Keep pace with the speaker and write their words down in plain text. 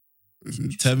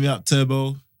Turn me up,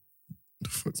 Turbo. The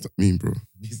fuck does that mean, bro?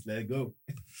 Just let it go.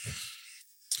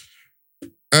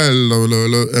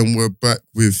 Hello, and we're back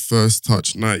with First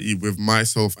Touch 90 with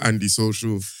myself, Andy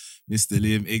Social. Mr.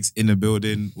 Liam Iggs in the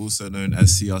building, also known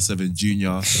as CR7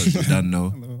 Junior, so you don't know.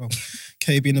 Hello.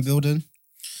 KB in the building.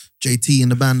 JT in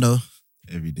the bando.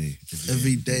 Every day.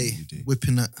 Every day.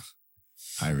 Whipping that.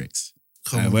 Pyrex.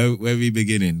 Come on. Where we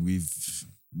beginning?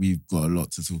 We've got a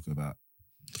lot to talk about.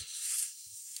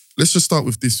 Let's just start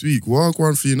with this week.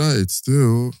 Wagwan for United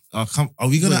still. Are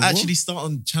we going to Wait, actually start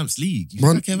on Champions League? You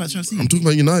Man, don't care about Champions League? I'm talking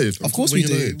about United. Of course we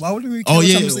do. United. Why wouldn't we care Oh about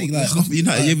yeah, Champions League?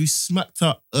 United. Yeah, we smacked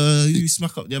up. We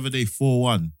smacked up the other day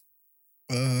 4-1.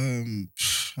 I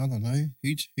don't know.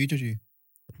 Who did you?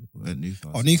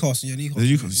 Newcastle. Oh, Newcastle. Yeah, Newcastle.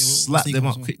 Newcastle Yeah, slapped them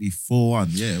up Newcastle? quickly 4-1.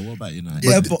 Yeah, what about United?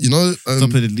 Yeah, But, but- you know, Top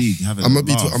of the league. Having I'm a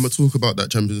gonna laugh. talk about that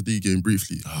Champions League game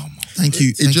briefly. Oh my. Thank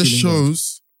you. It just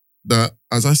shows that,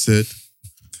 as I said,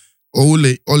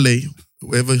 Ole,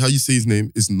 whatever how you say his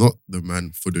name, is not the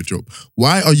man for the job.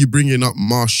 Why are you bringing on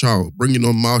Marshall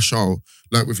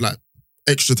like with like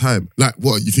extra time? Like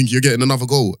what? You think you're getting another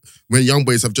goal when young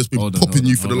boys have just been popping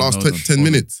you for the last 10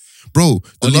 minutes, bro?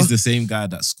 Ole's the same guy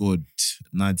that scored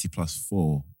 90 plus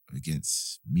 4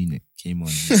 against Munich. Came on.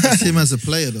 That's him as a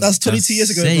player, though. That's 22 years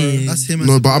ago, bro. saying. That's him as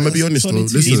No, a but player. I'm gonna be honest though.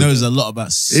 22. He Listen, knows a lot about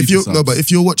if you're super subs.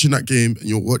 if you're watching that game and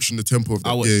you're watching the tempo of I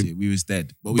that watched game, it. We was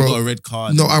dead, but we Bro, got a red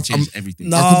card. no, No, I'm- changed everything.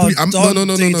 No, completely- don't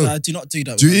no. do that. Do not do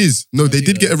that. do man. it is no, Don't they do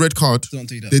did that. get a red card. Do not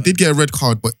do that. They man. did get a red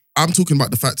card, but I'm talking about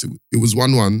the fact it was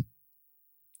 1-1,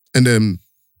 and then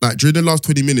like during the last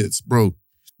 20 minutes, bro,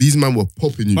 these men were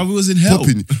popping you, But we was in hell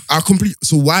popping.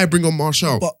 So why bring on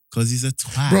Marshall, But- because he's a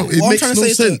twat. bro? It What I'm makes trying no to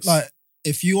say sense. is that, like,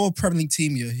 if you're a Premier League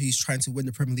team here who's trying to win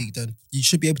the Premier League, then you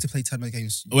should be able to play 10-man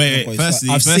games. Wait. Boys. Firstly,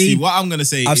 Like, what I'm gonna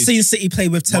say I've is seen City play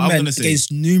with 10 What I'm men gonna say-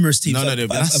 against numerous teams. No, that but have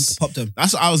that's- popped them.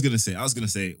 that's what I was gonna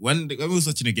say. when we was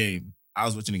watching a game, I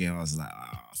was like,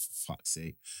 fuck's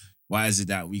sake. Why is it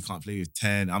that we can't play with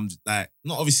 10? I'm just like,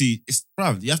 not obviously, it's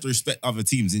bruv, you have to respect other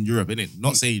teams in Europe, innit?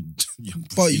 Not saying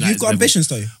But United's you've got level. ambitions,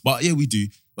 though. But yeah, we do.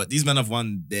 But these men have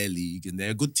won their league and they're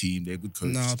a good team, they're a good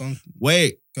coach. No, don't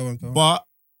Wait, go on. but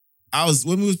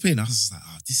when we was playing, I was just like,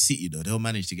 this City though, they'll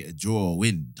manage to get a draw or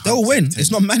win. They'll win. 100%.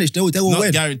 It's not managed. They will not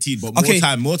win. guaranteed, but Okay.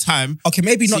 more time. Okay,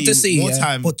 maybe not City, this City, more yeah,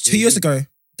 time, but 2 they years would- ago,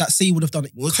 that City would have done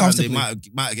it More time they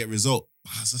comfortably. might get a result.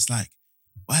 But I was just like,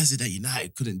 why is it that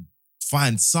United couldn't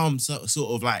find some sort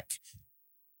of like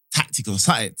tactic or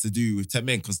something to do with 10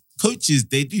 men? Because coaches,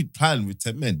 they do plan with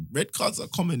 10 men. Red cards are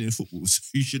common in football, so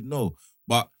you should know.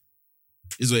 But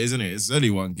is what isn't it? It's only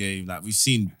one game. Like we've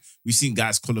seen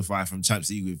guys qualify from Champions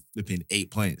League with flipping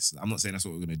 8 points. I'm not saying that's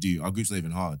what we're gonna do. Our group's not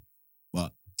even hard.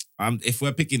 But if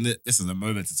we're picking this is a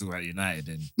moment to talk about United,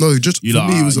 then No, just you for lot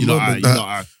me, are- it was a you lot moment are- you that.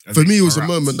 lot are- For me, it was a are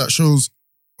moment that shows.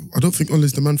 I don't think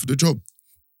Ole's the man for the job.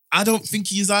 I don't think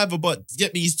he is either, but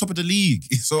get me, he's top of the league.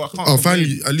 So I can't. Oh, complain.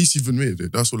 finally, at least you've admitted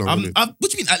it. That's all I wanted. What do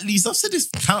you mean at least? I've said this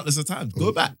countless of times. Oh.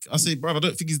 Go back. I say, bro, I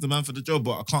don't think he's the man for the job,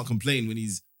 but I can't complain when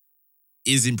he's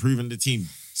improving the team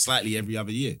slightly every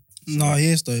other year. No, he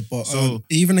is though. But So,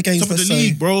 even against, Top of let's the say,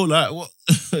 league, bro. Like what?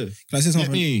 can I say Get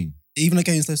something? me? Even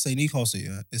against, let's say, Newcastle,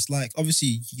 yeah, it's like,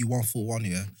 obviously, you won 4-1,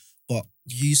 yeah, but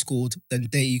you scored, then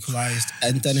they equalised,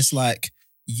 and then it's like,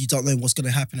 you don't know what's going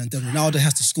to happen, and then Ronaldo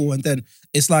has to score, and then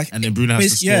it's like... And then Bruno has to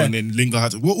Bas- score, yeah. and then Lingard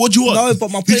has to. What do you want? No,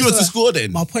 but my Who point do is you want to that- score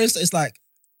then? My point is that it's like,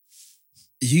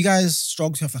 you guys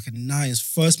struggle to have like a nice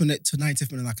first minute to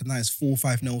 90th minute, like a nice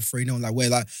 4-5-0, 3-0, like where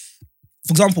like,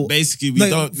 for example, Basically, we No,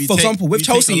 don't. We for take, example, with we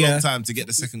Chelsea, take a long yeah, time to get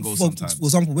the second goal. for Sometimes.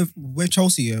 example, with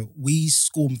Chelsea, yeah, we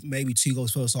score maybe 2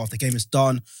 goals first half. The game is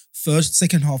done.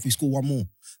 Second half, we score 1 more.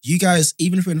 You guys,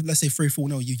 even if we're in, let's say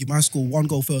 3-4-0, you might score 1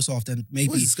 goal first half, then maybe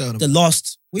What is this going on? the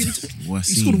last. He Wasim.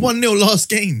 scored 1-0 last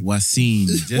game. Wasim.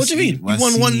 What do you mean? He won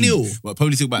 1-0. Well,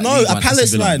 probably talk about No, League a One, Palace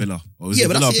Aston Villa, line. Villa. Or was Yeah, it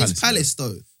but Villa or that's against Palace?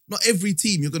 Palace, though. Not every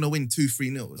team you're going to win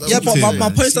 2-3-0. Yeah, but saying, my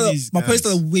man. point is See that these my point is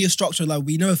guys. that we're structured like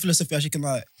we never feel as if we actually can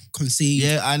like concede.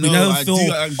 Yeah, I We know. never I feel.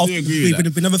 do agree with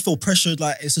that. we never feel pressured.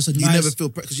 Like it's just a You nice. never feel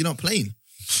because you're not playing.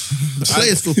 The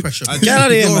players feel pressure. I bro. get out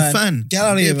of here, You're man. a fan. Get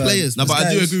out of They're here, man. players. No, but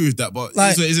I do guys- agree with that. But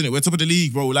like- isn't it? We're top of the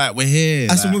league, bro. Like we're here.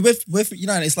 As like, with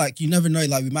United, it's like you never know.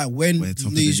 Like we might win, we're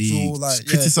top lose, of the draw. league. Like yeah.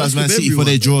 Criticize That's Man with City for everyone,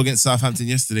 their though. draw against Southampton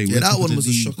yesterday. Yeah, We're that top of one the was a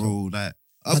league, shocker. bro. Like,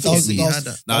 I That thought was- we that was- had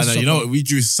that. no, That's you know shocking. what? We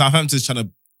drew Southampton's trying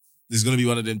to. There's gonna be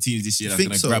one of them teams this year You that's think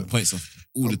gonna so? grab points off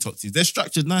all the top teams. They're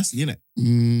structured nicely, innit?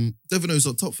 Devino's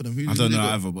on top for them. Who I don't they know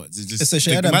got? either, but it's just It's a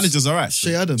Shea the Adams. manager's alright.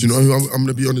 Shea Adams. Do you know who I'm going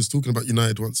to be honest? Talking about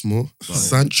United once more.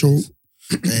 Sancho.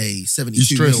 Hey, 72 He's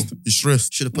stressed. mil. He's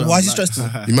stressed. Should have put Why him is he on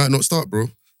stressed? He might not start, bro.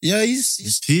 Yeah,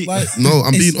 he's He- like No,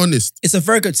 I'm It's- being honest. it's a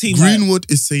very good team. like, Greenwood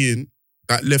is saying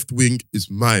that left wing is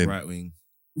mine. Right wing.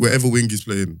 wherever wing he's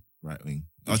playing. Right wing.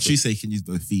 Chuse can use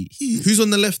both feet. Who's on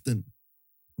the left then?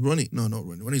 Ronnie? No, not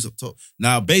Ronnie. Ronnie's up top.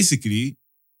 Now, basically,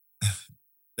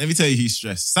 let me tell you he's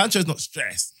stressed. Sancho's not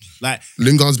stressed. Like,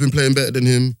 Lingard's been playing better than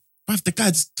him. bruv, the guy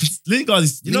just, Lingard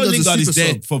is, Lingard's a Lingard is super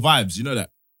there sub. for vibes. You know that.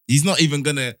 He's not even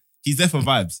he's there for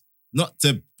vibes. Not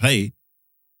to play.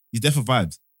 He's there for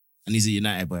vibes. And he's a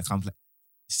United boy. I can't play.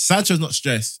 Sancho's not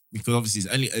stressed because obviously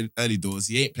it's only early doors.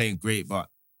 He ain't playing great, but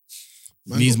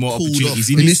Man he needs got more pulled opportunities.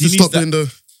 off. He needs to stop that. doing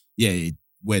the. Yeah,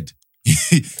 wed.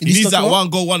 he needs that what? 1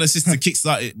 goal, 1 assist to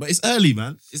kickstart it. But it's early,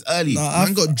 man. It's early.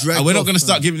 Man got dragged And we're not off, going to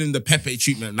start man. giving him the Pepe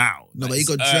treatment now. No, Like, but he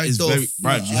got it's dragged very, off.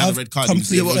 Right, you had a I've red card.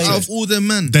 completely you Yeah, get but dragged. out of all them,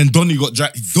 man, Then Donny got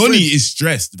dragged. Donny is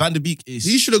stressed. Van der Beek is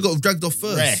he should have got dragged off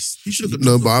first. Rest. He should have got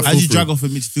No, dragged but off I How do you feel drag for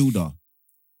him. off a midfielder?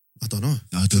 I don't know.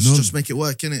 I Just make it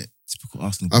work, innit? Typical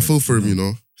Arsenal. I feel for him, you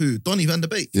know. Who? Donny van der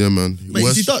Beek. Yeah, man. Mate,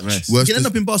 is he Dutch? rest. He can end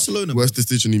up in Barcelona. Worst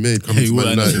decision he made coming Hey, to Man well,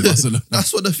 United. Barcelona.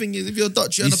 That's what the thing is. If you're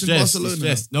Dutch, you end He's up in stressed. Barcelona. He's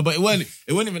stressed. No, but it wasn't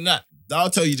even that. I'll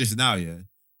tell you just now, yeah.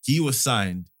 He was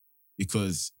signed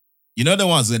because you know the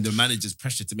ones when the managers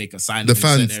pressure to make a signing. The in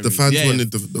certain fans areas.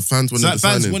 wanted the fans wanted the fans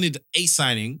signing. wanted a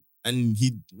signing, and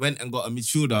he went and got a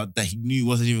midfielder that he knew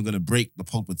wasn't even going to break the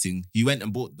Pogba thing. He went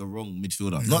and bought the wrong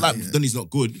midfielder. Not that Yeah. Donny's not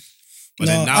good, but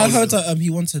No, then now I heard that he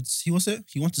wanted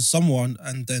someone,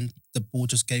 and then the ball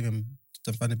just gave him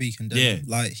to Van der Beek, and then Yeah.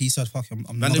 like he said, "Fuck, I'm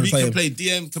Van not der gonna Beek play can him." play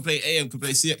DM, can play AM, can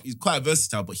play CF. He's quite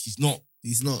versatile, but he's not.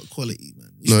 He's not quality,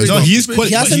 man. No, he's No, not. he is quality.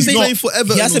 He but hasn't he's been not. playing for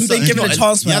Everton. He hasn't or been something. given a He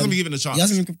chance, man. hasn't been given a chance. He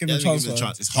hasn't been given a He hasn't chance, been given a man.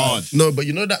 chance. It's hard. No, but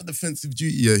you know that defensive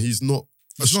duty, yeah, he's not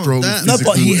a He's not strong. that. No,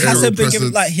 but he physical hasn't been aerial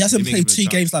given presence. he hasn't He been played given a 2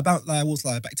 chance. games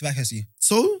back to back. Has he?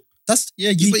 So That's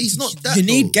but he's not that, You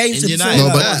need though. games In to United, No,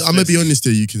 sort but that. that- I'm gonna be honest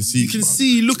here. You can see. you can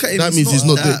see. Look at him. That means he's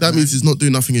not. That man. means he's not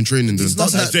doing nothing in training. Then He's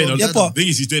not He's that. doing a Yeah, lot. but- The thing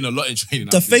is, he's doing a lot in training.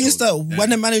 The I've been thing is that told.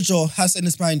 when a manager has in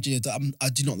his mind, yeah, that I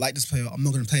do not like this player, I'm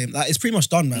not going to play him. Like it's pretty much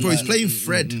done, man. Bro, he's Like, playing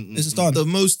Fred. This is done. The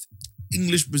most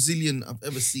English Brazilian I've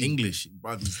ever seen. English,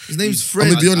 bro, His name's I'm Fred.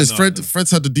 gonna be honest. I know, Fred, I know.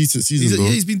 Fred's had a decent season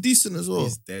though. He's been decent as well.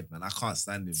 He's dead, man. I can't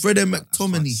stand him. Fred and I can't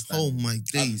McTominay. stand Oh him. my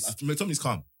days. McTominay's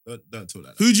calm. Don't talk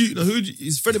like that. Who do you?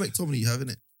 Is Freddie McTominay you have in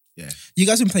it? You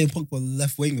guys been playing Pogba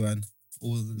left wing, man.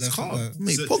 Or left, calm.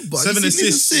 Mate, Se- Pogba. 7 have you seen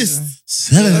his assists. assists?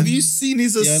 Seven. Have you seen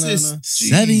his Yeah, no, assists? no. Jeez.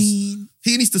 7.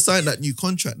 He needs to sign that new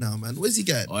contract now, man. Where's he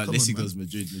getting? Oh, Come unless on, he man. goes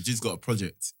Madrid. Madrid's got a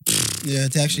project. Yeah,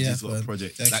 they actually Madrid's have. got a man.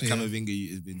 project. They That actually have.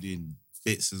 Camavinga has been doing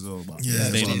bits as well, but Yeah,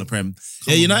 staying but- on the Prem. Come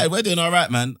Yeah, on, United, we're doing all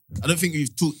right, man. I don't think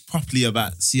we've talked properly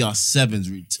about CR7's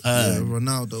Yeah, return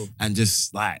Ronaldo. and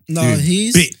just like No, doing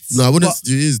he's- bits. No, I wouldn't.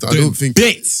 But- It is. I Doing don't think.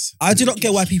 bits. I do not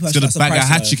get why people are He's gonna actually bag a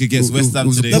surprised. hat trick against It West Ham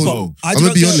was a today. pull. as well. I I'm do gonna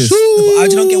not be get- honest. No, but I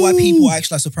do not get why people are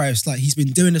actually surprised. Like he's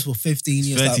been doing this for 15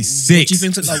 years. Like, 36. what do you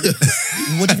think? Like,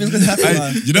 what do you think's gonna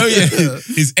happen? And, you know, yeah,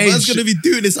 his Man's age. gonna be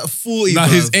doing this at 40. Nah,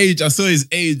 bruv. his age. I saw his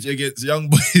age against young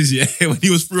boys. Yeah, when he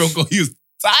was through on goal, he was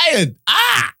tired.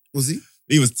 Was he?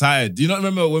 He was tired. Do you not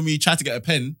remember when we tried to get a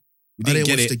pen? We I didn't didn't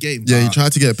get watch it. the game. Yeah, he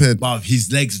tried to get a pen. But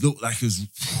his legs looked like he was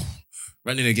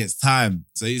running against time.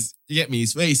 So you get me?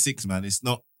 He's 36, man. It's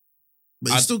not.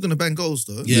 But he's still gonna bang goals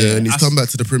though. Yeah, Yeah, and he's I- come back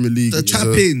to the Premier League. The which is tap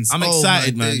a- ins. I'm Oh,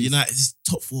 excited, my man. days. United, this is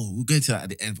top 4. We'll go to that at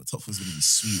the end, but top 4 is going to be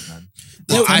sweet, man.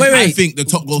 Wait, But I wait. think the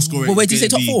top goal scorer. But wait, is did you say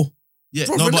gonna top be- 4? Yeah,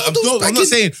 Bro, no, but Ronaldo's I'm back not in-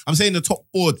 saying. I'm saying the top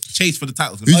 4 chase for the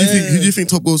titles. Who do you Oh, think? yeah, Who do you think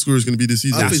top goal scorer is going to be this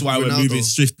season? I That's think why we're Ronaldo. moving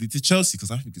swiftly to Chelsea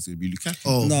because I think it's going to be Lukaku.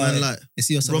 Oh No, man, like Is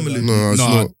he yourself? Romelu. No, it's no,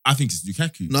 not. I think it's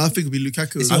Lukaku. no, I think it'll be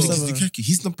Lukaku as It's I well. think also- it's Lukaku.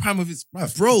 He's in the prime of his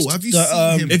Bro, have you The,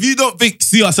 seen him? If you don't think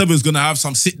CR7 is going to have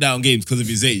some sit-down games because of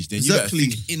his age, then Exactly. you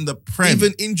better think in the prem.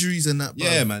 Even injuries and that, bro.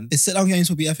 Yeah, man. His sit down games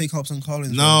will be FA Cups and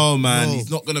Carlins. No, man. No. He's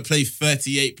not going to play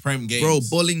 38 prem games. Bro,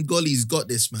 Bolingoli's got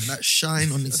this, man. That shine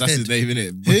on his That's head. his name,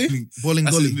 innit? Who? That's his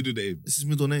Bolingoli. middle name. This is his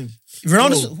middle name.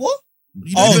 Ronaldo's Bro. what?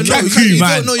 You Oh, don't, even know, Lukaku, you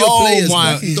man. don't know your Oh, players,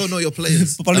 my. man. You don't know your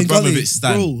players. Bolingoli. Abramovich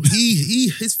stand. Bro,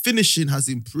 his finishing has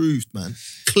improved, man.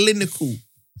 Clinical.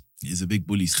 He's a big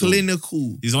bully still.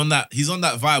 Clinical. He's on that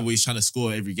vibe where he's trying to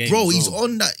score every game. Bro, as he's well.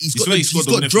 on that. He's You got swear he he's scored the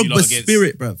got winner for you lot Drogba against-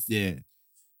 spirit, bruv. Yeah.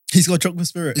 He's got drunk with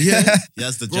spirit. Yeah. He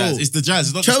has the Bro. jazz. It's the jazz.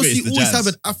 It's not the spirit, Chelsea it's the always jazz. have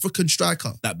an African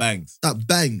striker that bangs. that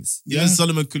bangs. Even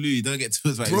Solomon Kalou, don't get too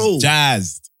much about it. Bro. He's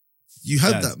jazzed. You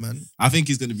have Jazz. that, man. I think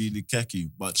he's going to be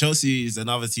Lukaku. But Chelsea is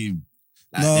another team.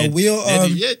 Like, No, they're- we'll.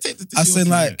 yeah, take the I tissue said off,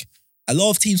 like a lot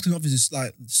of teams can obviously just,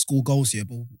 like score goals here,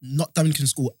 but not that many can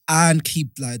score and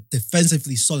keep like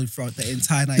defensively solid throughout the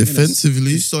entire 90 minutes.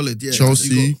 Defensively, He's solid, yeah.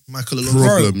 Chelsea, You got Michael Alonso.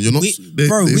 problem. You're not. we- They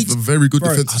bro, have we- a very good bro,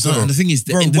 defensive I don't know. setup. The thing is,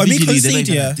 Bro, when we individually, they don't concede,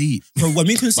 even yeah, that deep. Bro, when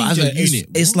we concede, as a yeah, unit,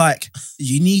 it's bro. like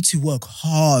you need to work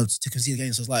hard to concede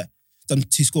against us, like them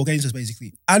to score against us,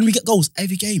 basically. And we get goals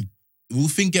every game. Will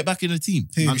Finn get back in the team?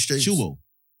 Who? Man, Rhys James. Chilwell.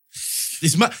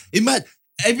 It's mad.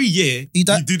 every year He you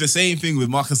done- do the same thing with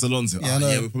Marcus Alonso. Yeah, I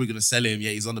know. We're probably gonna sell him.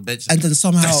 Yeah, he's on the bench. And then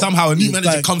somehow a new he's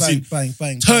manager bang, comes bang, in, bang,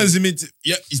 bang, turns him into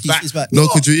he's back. He's back. No,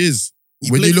 What? because it is. He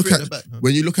When you played look three at at the back, no?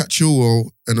 when you look at Chilwell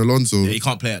and Alonso, Yeah, he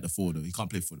can't play at the forward though. He can't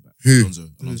play for the back. Who? Alonso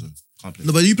can't play.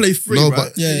 No, but you play three, no, right?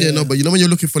 but Yeah. no, but you know when you're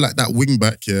looking for like that wing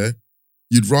back, yeah,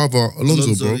 you'd rather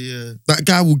Alonso, bro. Yeah. That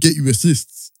guy will get you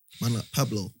assists. Man, like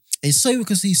Pablo. It's so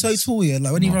because he's so tall, yeah.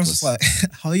 Like when he runs, Marcus. it's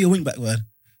like, how are you a wing back, man?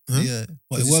 Huh? Yeah,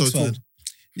 but 'Cause it he's works, so tall. man.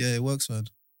 Yeah, it works, man.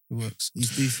 It works.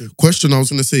 He's decent. Question I was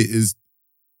gonna say is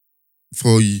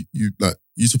for you like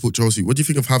you support Chelsea. What do you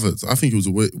think of Havertz? I think it was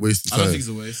a waste of I don't time. think it's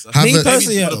a waste. Havertz- Me personally,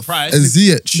 Maybe yeah. for the price. And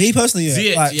Ziyech. Me personally, yeah.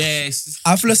 Ziyech, like, yes.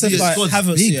 I feel as if The like squad's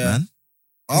Havertz, big, yeah. man.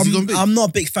 Has he gone big? I'm not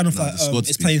a big fan of No, like the squad's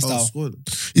his big. playing Oh, style. squad.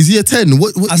 Is he a 10?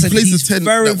 What I he said plays he's the 10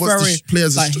 very, that wants very to play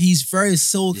as a like he's very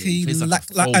silky, He plays like,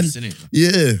 a like, false, and innit?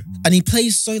 yeah. he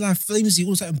plays so like flimsy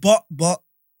all the time. But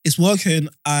it's working,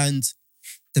 and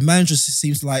the manager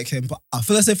seems to like him. But I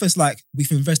feel as if it's like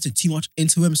we've invested too much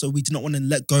into him, so we do not want to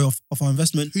let go of our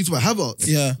investment. Who's about Havertz?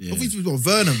 Yeah. Yeah. I think he's about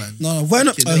Werner, man. No, we're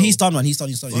not. Fucking Oh, hell. he's done, man. He's done.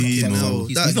 He's done. He's done. done.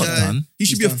 He's That He's not guy, done. he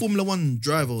should He's be a done. Formula One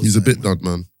driver. or He's a bit something, man. done,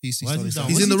 man. He's Why is done. he He's done?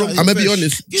 done. He's in the What's wrong he I'm done? gonna be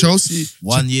Fresh. honest. Chelsea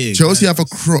 1 year. Chelsea guys. have a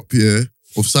crop, yeah,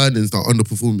 of signings that are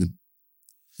underperforming.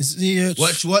 Is he,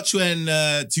 Watch when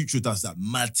Tuchel does that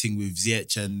mad thing with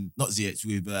Ziyech and not Ziyech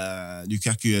with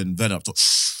Lukaku and Werner up top.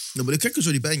 No, but Lukaku's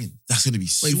already banging. That's gonna be Wait,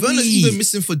 sweet. Werner's even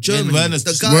missing for Germany. Werner's the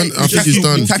just- guy, I think he's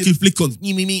done. Lukaku flick on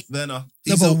me, Werner. no,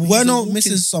 he's but a- he's a Werner walking-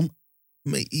 misses some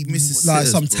Mate, he misses like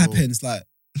sitters, some bro. tap-ins, like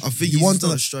I think You he's want not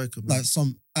to- a striker, man. like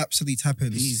some absolute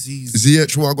tap-ins. He's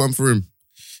Ziyech, what I gone for him?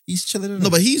 He's chilling. no,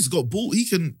 but he's got ball. He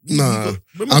can. Nah.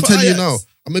 Remember I'm for telling you Ajax? now.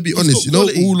 I'm gonna be He's honest. got You know,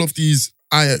 quality. all of these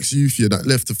Ajax youth here that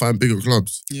left to find bigger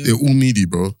clubs, Yeah. they're all needy,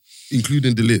 bro,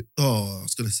 including De Ligt. Oh, I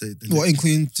was gonna say. What,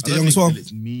 including I De don't Jong as think well?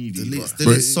 It's meaty, Delete, but-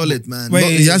 But- solid, man.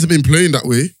 Wait, He hasn't been playing that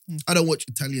way. I don't watch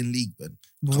Italian league, man.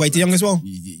 Wait, De Jong as well.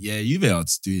 Yeah, Juve are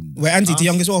just doing. Wait, Andy, De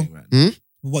Jong as well? Right.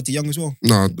 What, De Jong as well?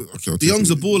 Nah, okay. De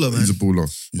Jong's a baller, man. He's a baller.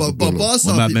 He's But a baller. What Barca,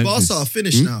 about Memphis? Barca are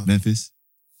finished Hmm? now. Memphis.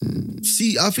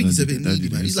 See, I think he's a bit Don't do needy,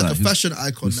 that. man. He's Who's like a that? fashion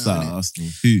icon Who's now. start at innit? Arsenal?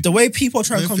 Who? The way people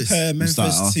try and Memphis. compare We'll start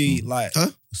Memphis to Arsenal. like, Huh?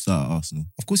 Who start at Arsenal?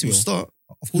 of course he He'll will. start.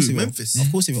 Of course Who, he will. Memphis?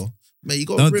 Of course he will. Mate, he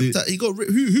got Don't ripped. do- At, he got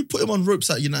who put him on ropes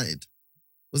at United?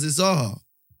 Was it Zaha?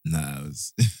 Nah, it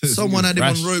was Someone had him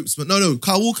Rash. on ropes, man. No,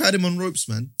 Kyle Walker had him on ropes,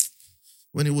 man.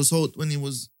 When he was you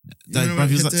That, remember bruv,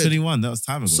 he was like head-to-head? 21. That was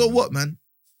time ago. So man. what, man?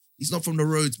 He's not from the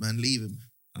roads, man. Leave him.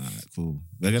 Alright, cool.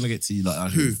 We're gonna get to you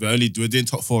like Who? we're doing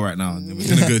top 4 right now, and then we're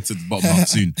gonna go to the bottom half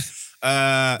soon.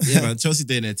 Yeah, man. Chelsea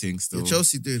doing their thing still. Yeah,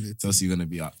 Chelsea doing it. Chelsea gonna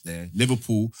be up there.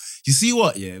 Liverpool. You see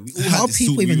what? Yeah, we all How had this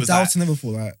people thought. We even was like, doubt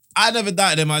Liverpool? Like, I never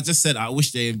doubted them. I just said I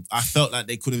wish I felt like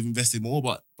they could have invested more,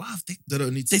 but bruv, They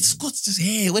don't need to. their squad's just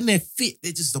here. When they're fit,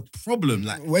 they're just a problem.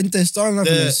 Like when they're starting up,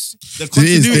 the is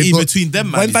continuity they've got- between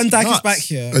them, man. when is Van Dijk is nuts. back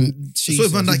here, And Jesus.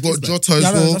 Van Dijk You've got is back. Jota as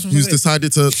Yeah, no, well, that's what I'm who's saying.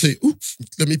 decided to say, "Ooh,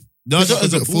 let me." No, pick up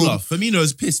Jota's a bit of form." baller.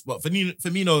 Firmino's pissed, but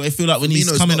Firmino, I feel like when he's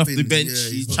Firmino's coming not off the been- bench, yeah,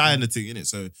 he's he's not trying the thing, innit?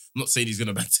 So I'm not saying he's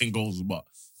gonna bag 10 goals, but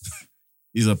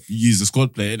he's a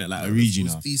squad player, innit? Like a Origi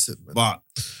was now. decent, man. But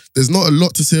There's not a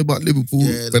lot to say about Liverpool,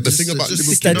 Yeah, but the just- thing about just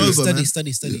Liverpool, sticking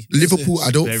over, steady. Liverpool, I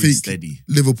don't very think steady.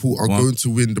 Liverpool are Wow. going to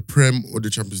win the Prem or the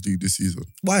Champions League this season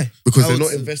Why? because I they're would not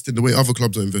say- investing the way other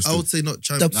clubs are I investing. would say not The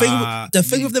champion. thing, Nah, the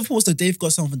thing with Liverpool is that they've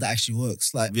got something that actually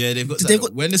works. Like, Yeah, they've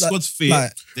got, when the like- squad's fit,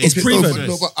 like, they it's get proven. no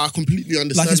No, stress. but I completely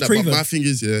understand it's that. proven. But my thing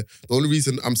is, yeah, the only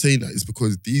reason I'm saying that is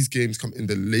because these games come in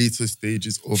the later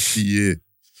stages of the year.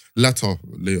 Later.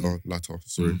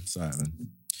 Sorry, Sorry, man.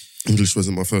 English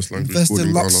wasn't my first language. invest born in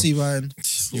in Ghana. Luxy, Ryan.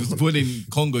 You was born in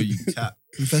Congo, you cat.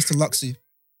 Invest in Luxy.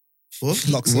 What?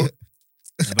 Luxy. What?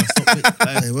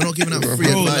 Hey, we're not giving out free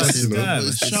Bro, advice. that's, here, you bro. know,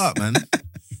 man. Sharp, man.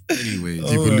 Anyway. Oh,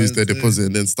 People lose their right, deposit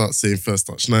and then start saying first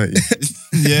touch 90.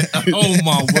 Yeah. Oh,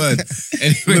 my word.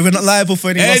 Anyway. We're not liable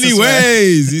for any losses. Ryan.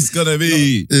 Anyways, it's gonna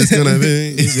be It's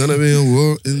gonna be a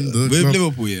war in the with club.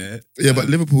 Liverpool, yeah. Yeah, but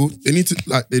Liverpool, they need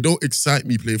to they don't excite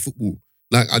me playing football.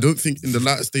 Like I don't think in the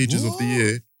latter stages of the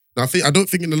year. I don't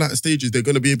think in the latter stages they're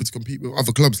gonna be able to compete with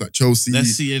other clubs like Chelsea, Let's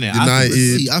see, innit? United,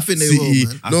 See, I think they City.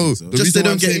 will, man. I No, think so. the Just reason they why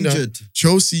don't I'm get saying that, injured.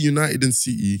 Chelsea, United, and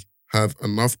City have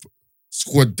enough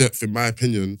squad depth, in my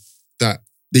opinion, that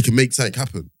they can make something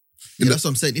happen. Yeah, that's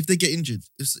what I'm saying. If they get injured,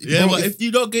 Yeah, Bro, but if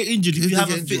you don't get injured, if if you they have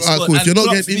a get fit injured- squad, Alright, cool. If and you're not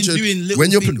Klopp's getting been injured, doing little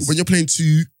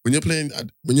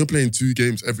when you're playing two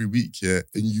games every week, yeah,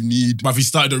 and you need But if he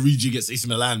started Origi against AC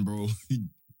Milan, bro,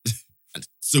 and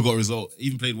still got a result.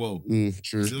 Even played well.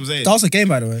 true. See what I'm saying? That was a game,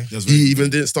 by the way. That's He very even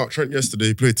didn't start Trent yesterday.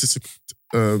 He played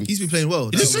he's been playing well.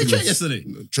 He That's didn't what play it is. Trent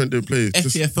yesterday. Trent didn't play.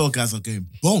 FPFL guys are going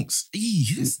bonks.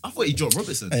 I thought he dropped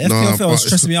Robertson. Hey, Nah, FPL but was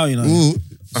stressing me out, you know. Ooh,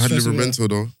 I had Stressing me Livramento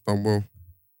though. Done well.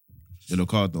 Yellow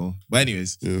card though. But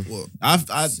anyways, Yeah. What?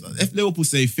 if Liverpool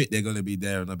stay fit, they're gonna be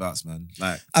there on the bouts, man.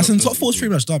 Like, I think top 4's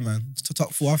pretty much done, man.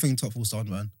 Top 4, I think top 4's done,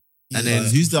 man. And Yeah,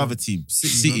 then who's the other team?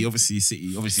 City, man. Obviously,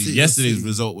 City. Obviously, City, yesterday's City.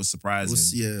 result was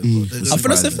surprising. Yeah. Mm. they're I gonna feel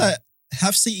be as if fine. like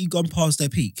have City gone past their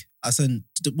peak? As in,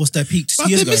 what's their peak 2 But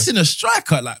years they're ago? missing a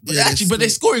striker, like, but Yeah, actually, they're but they're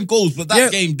scoring goals. But that Yeah,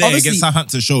 game there obviously- against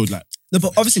Southampton showed, like, No,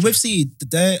 but obviously with City,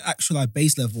 their actual like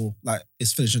base level like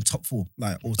is finishing top 4,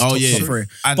 like or top, yeah. top 3.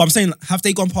 And- But I'm saying, have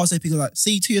they gone past their peak? Like,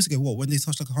 see, 2 years ago, what when they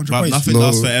touched like 100 but points? nothing No,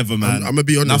 lasts forever, man. I'm gonna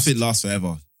be honest. Nothing lasts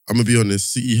forever. I'm gonna be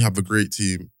honest. City have a great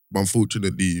team, but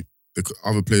unfortunately, the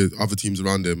other teams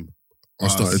around them are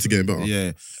starting to get better.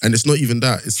 Yeah, And it's not even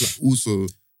that. It's like also,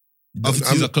 other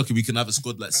I'm- teams are clocking. We can have a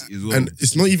squad like City as well. and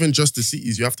it's not even just the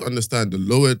cities. You have to understand the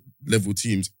lower level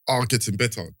teams are getting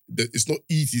better. It's not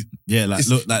easy. yeah, like it's-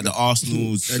 look, like the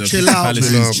Arsenals, the Chill out,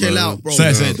 Palaces. No, man. Chill bro. out, bro.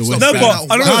 Sorry, No, the stop West No, Ham. but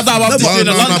I don't know. No, I'm No, just but- doing a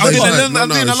no, London. but- I'm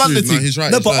doing a no, London team. He's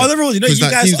right. No, he's but right. on the road, you know, 'Cause you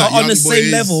that guys teams like are on the Young same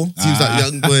Boys, level. Teams like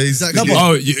Young Boys. Exactly. No, but-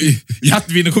 Oh, you have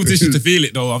to be in the competition to feel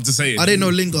it, though. I'm just saying. I didn't know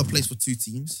Lingard plays for 2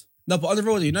 teams. No, but on the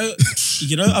road, you know,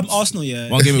 Arsenal, yeah.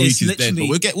 One game a it's week is dead, but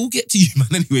literally- we'll get to you, man.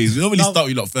 Anyways, we don't really No. start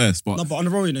you lot first, but No, but on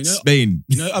the road, you know, Spain.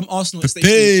 Arsenal is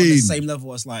literally on the Pain. same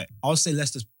level as like I would say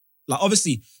Leicester's. Like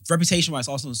obviously, reputation wise,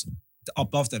 Arsenal's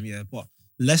above them, yeah. But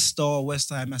Leicester, West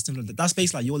Ham, Aston Villa, that's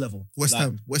basically like your level. West Like,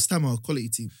 Ham are a quality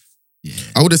team.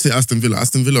 I would say Aston Villa.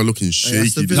 Aston Villa are looking Aston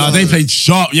shaky, Villa- No, they played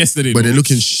sharp yesterday, but bro. they're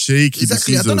looking shaky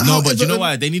Exactly, I this don't season. know how- No, but do you know Everton-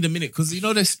 why? They need a minute because you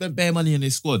know they spent bare money on their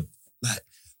squad. Like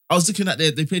I was looking at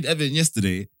they played Everton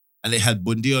yesterday and they had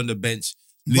Bundy on the bench,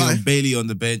 Why? Leon Bailey on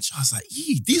the bench. I was like,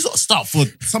 these are start for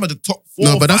some of the top 4.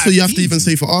 No, but that's what you have to teams. even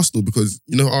say for Arsenal because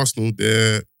you know Arsenal.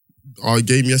 Our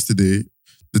game yesterday,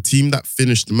 the team that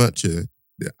finished the match here,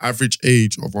 the average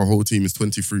age of our whole team is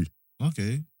 23.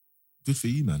 Okay, good for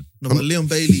you, man. No, but Leon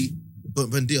Bailey, but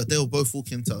Vendia, they will both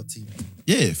walk into our team.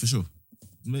 Yeah, for sure.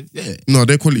 Yeah, No,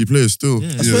 they're quality players still. Yeah.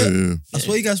 Yeah, That's yeah, what- yeah. That's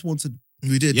what you guys wanted.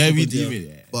 We did. yeah, we Good, do. yeah.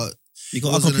 Yeah. But You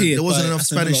there got wasn't by enough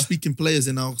Aston Villa. Spanish-speaking players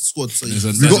in our squad. So There's a-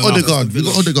 We There's got enough. Odegaard. We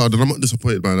got Odegaard, and I'm not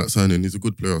disappointed by that signing. He's a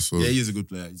good player. So Yeah, he's a good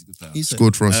player. He's a good player. He's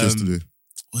scored for us Um, yesterday.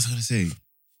 What was I gonna say?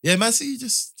 Yeah, Man City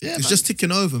just it's just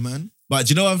ticking over, man. But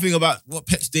do you know one thing about what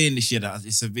Pep's doing this year? That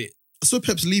it's a bit. I saw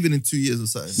Pep's leaving in 2 years or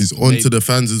something. He's on to the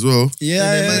fans as well. Yeah,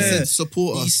 And then man yeah, said,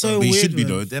 support us. He's so But he weird, should be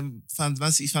man. though. Them fans,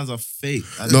 Man City fans are fake.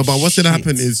 No, but what's going to Shit.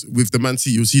 happen is with the Man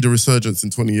City, you'll see the resurgence in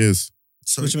 20 years.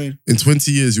 Sorry. What do you mean? In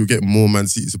 20 years, you'll get more Man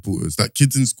City supporters. Like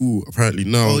kids in school, apparently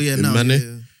now Oh yeah, in now. Mane.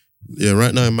 Yeah. Yeah,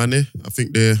 right now in Mane, I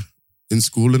think they're in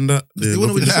school and that. They're They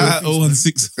wanna loving win the the club.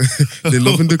 0-1-6. They're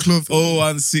loving the club.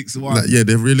 0-1-6-1. Like, yeah,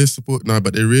 they're really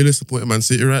but they're really supporting Man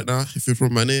City right now. If you're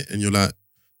from Mane and you're like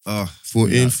Oh,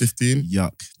 14, yuck. 15.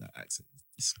 Yuck. That accent. is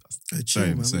disgusting. Hey, chill,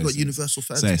 Sorry, man. sorry, We've got sorry. universal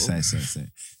fans. Say.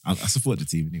 I support the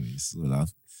team anyway. It's all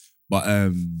love. But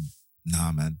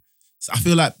nah, man. So I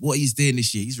feel like what he's doing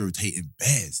this year, he's rotating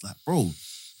bears. Like, bro,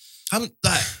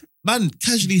 man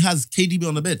casually has KDB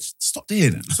on the bench. Stop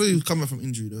doing that. So he was coming from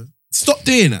injury though. Stop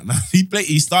doing that, man.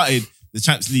 He started the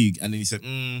Champions League and then he said,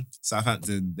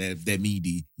 Southampton, they're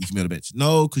meaty. You can be on the bench.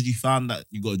 No, because you found that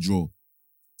you got a draw.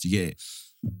 Do you get it?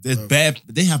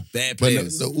 They have bare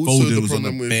players. also Foden the was on the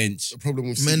problem with- bench. The problem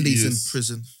with City Mendy's in is,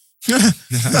 prison.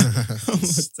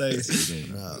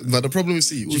 but the problem with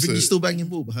City Do you think also, he's still banging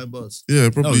ball behind bars? yeah,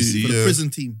 probably, see, For the yeah, prison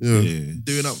team. yeah. Yeah.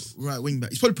 Doing up right wing back.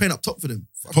 He's probably playing up top for them.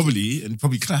 Probably, and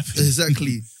probably clapping.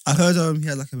 Exactly. I heard he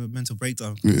had like a mental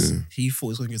breakdown. Yeah. He thought it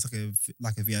was going to get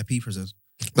like a VIP prison.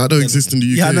 That don't exist in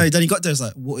the UK. Yeah, no. Then he got there. It's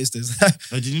like, what is this?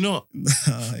 Did you not?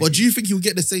 But do you think he'll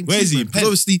get the same Where is he? treatment? 'Cause Penn?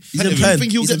 obviously, He's do in you Penn.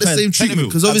 think he'll He's get in the Penn. same treatment?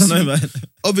 Because I don't obviously, know, man.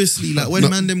 obviously, like when No.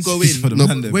 Mandem go For the in,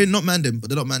 Mandem. we're not Mandem, but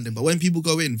they're not Mandem. But when people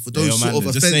go in for Yeah, those you're sort of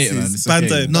Mandem. Just say it, man. offences, It's okay.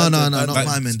 Bando. no, Bando. not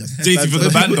my Mandem. JT for the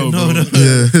When band, people- though, no, bro. no.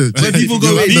 Yeah. When people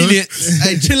go You in, feel no. it.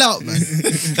 Hey, chill out, man.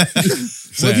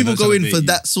 When people go in for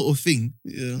that sort of thing,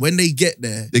 Yeah. when they get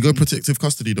there, They go protective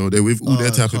custody though. They're with all their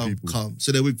type of people. Calm.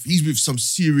 So he's with some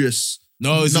serious.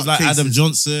 No, it's just like nutcases. Adam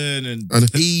Johnson and And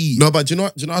He, no, but do you know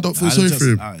I don't feel Adam sorry for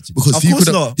him Johnson. because Of he course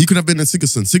could not. have been in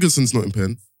Sigurdsson. Sigurdsson's not in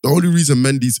Penn. The only reason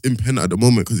Mendy's in Penn at the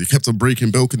moment because he kept on breaking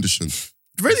bail conditions.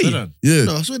 Really? Yeah.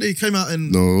 no, I swear they came out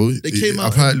and No, They came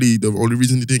out- apparently the only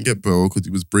reason he didn't get bail because he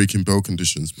was breaking bail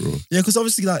conditions, bro. Yeah, because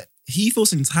obviously, like, he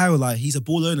feels entitled. Like, he's a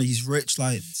ball owner. He's rich.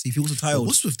 Like, so he feels entitled.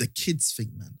 what's with the kids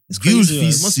thing, man? It's crazy. Goofy man.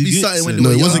 It must be something when they No,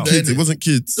 were it wasn't younger, kids. innit? It wasn't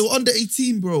kids. They were under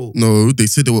 18, bro. No, they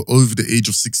said they were over the age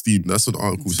of 16. That's what the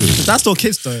article said. That's not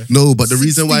kids, though. No, but the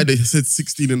reason why 16. they said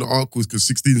 16 in the article is because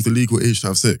 16 is the legal age to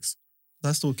have sex.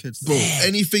 That's still kids, Bro, though.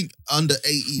 anything under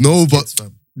 18. No, is but- kids,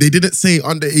 fam. They didn't say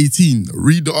under 18.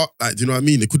 Read the art. Like, do you know what I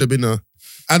mean? It could have been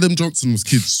Adam Johnson was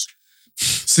kids.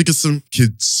 Sigurdsson,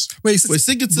 kids. Wait,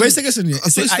 Sigurdsson. where's Sigurdsson? I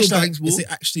thought he still bangs ball. Is it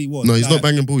actually what? No, he's Like, not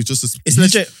banging ball. He's just It's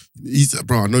legit. He's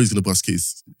bro. I know he's gonna bust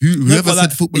case. Whoever but said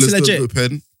like, footballers it's don't legit. do a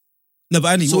pen. No,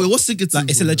 but only So what's Sigurdsson? like,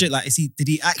 it's a for? legit. Like, did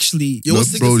he actually? Yeah, No,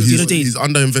 what's bro, Sigurdsson? he's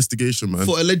under investigation, man.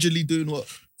 For allegedly doing what?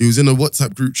 He was in a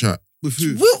WhatsApp group chat With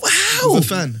who? How? With a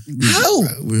fan. How?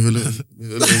 with a little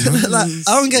man. Like,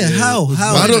 I don't get it. How?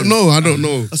 How? I don't know. I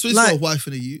swear it's Like- not a wife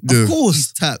and a you. Yeah. Of course.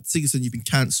 He's tapped. Sigurdsson, you've been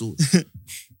cancelled.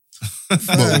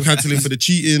 But cancelling for the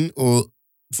cheating or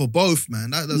For both,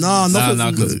 man. That doesn't No, make sense.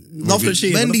 not for not for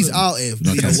cheating. Mendy's not for- out here. Not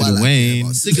being a cancelling wild Wayne.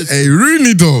 out there, but Sigurdsson. hey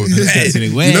Rooney though.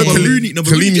 Cancelling You Wayne. know, but Rooney- no,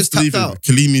 but Rooney Khalid just needs to leave tapped him. out.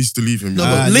 Khalid needs to leave him. No,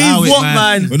 yeah. but leave allow it, what,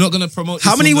 man? We're not gonna promote.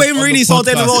 How this many on Wayne the Rooney's hold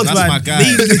in the podcast. roads, That's man? my guy.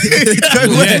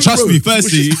 Leave- Yeah, trust me.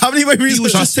 Firstly, How many Wayne Rooney's He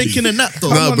was got? just taking a nap, though.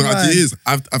 No, on, but man. it is.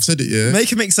 I've said it. Yeah. Make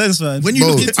it make sense, man. When you Bro,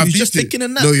 look into it, I've he's just beat it. taking a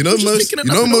nap. No, you know He's just most. taking a You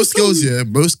nap know and most I was girls. telling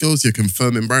Yeah, most girls. Yeah,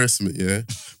 confirm embarrassment. Yeah,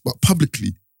 but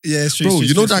publicly, Yeah, it's true. bro. it's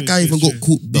You know true, that it's guy true, even it's got true.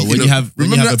 caught. But when beating you a- have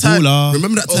remember that a time? baller,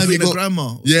 Remember that Oh, time he being a got.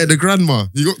 grandma. Yeah, the grandma.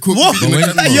 He got caught. What? beating the But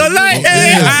when- grandma. You're lying.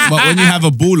 but when you have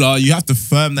a baller, you have to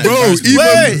firm that. Bro, embarrassment. even-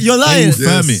 Wait, you're lying. They will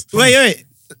firm Yes. it. Wait.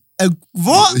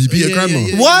 What? He beat a grandma.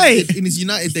 Why? In his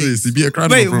United Yes, days. he beat a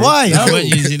grandma. Wait, bro. why? That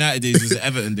weren't his United days. It was the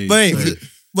Everton days. Wait, Sorry.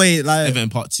 wait, like, Everton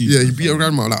part 2. Yeah, he beat a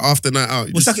grandma like after night out.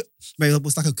 He what's just- like,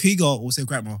 what's like a cougar or was it a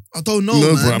grandma? I don't know,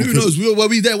 No, man. bro, Who knows? Were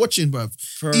we there watching, bruv?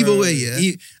 For- Either way, yeah.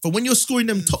 He- But when you're scoring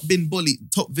them top bin volleys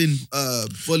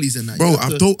and that, Bro, you have I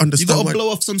to- don't You understand gotta why blow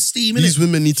off some steam, these innit?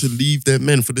 women need to leave their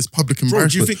men for this public Bro, do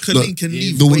embarrassment. you think Colleen Look, can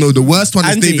leave? No, the worst one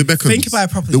is Andy, David Beckham. think about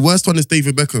it properly. The worst one is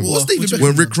David Beckham. What's David Beckham?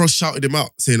 When Rick Ross shouted him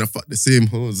out, saying I fuck the same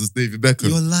hoes as David Beckham.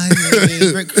 You're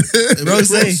lying. Rick Rose.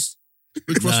 Ross.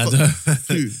 Rick Nah, Ross.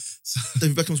 Who?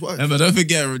 David Beckham's wife. But don't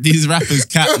forget these rappers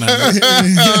cap, man.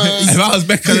 If I was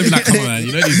Beckham, I'd be like, come on, man.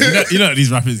 You know what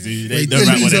these rappers do. They don't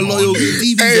rap what DB's they're a loyal. on.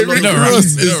 DB's Hey, a Rick don't loyal. rap.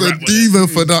 Ross They is don't a rap with diva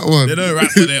for that one. They don't rap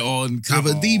what they're on. Yeah, Come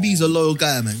but on. DB's a loyal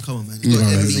guy, man. Come on, man. No, He's got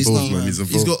he's MBs. involved, not, man. He's man.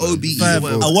 He's got involved, OBE. man. Fam,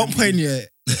 well. at one point, yeah,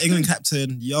 the England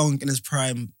captain, young in his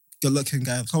prime, good looking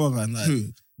guy. Come on, man. Like,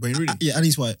 Who? Wayne Rooney. yeah, and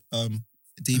he's white.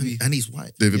 DB. And he's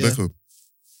white. David Yeah. Beckham.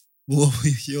 Whoa,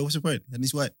 yo, what's your point? And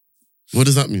he's white. What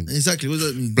does that mean? Exactly. What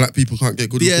does that mean? Black people can't get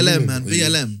good looking BLM, women? man. Are you-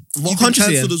 BLM. What You've country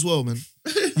been is he cancelled in? as well,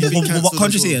 man. What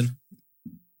country's he in?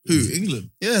 Who? England.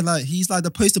 Yeah, like he's like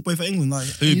the poster boy for England. Like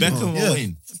Who, you know, Beckham yeah. or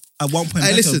Wayne? At one point,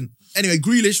 Hey, Beckham. listen. Anyway,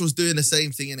 Grealish was doing the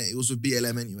same thing, innit? It was with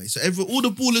BLM anyway. So all the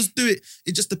ballers do it.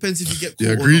 It just depends if you get caught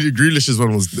Yeah, or not. Grealish's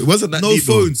one was. It wasn't that No deep,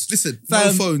 though. phones. Listen, no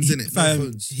Fam, phones, innit? No Fam,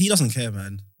 phones. he doesn't care,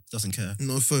 man. Doesn't care.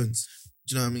 No phones.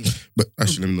 Do you know what I mean? But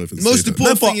actually, let me know if it's Most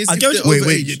important No, but thing is I if get they're what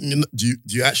Wait, overage. do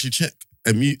you actually check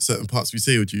and mute certain parts we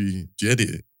say, or do you edit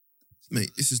it?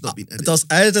 Mate, this has not been edited.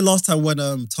 I heard the last time when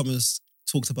Thomas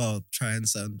talked about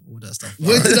trans and all that stuff.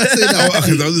 When did I say that?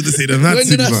 Because I was going to say the mad When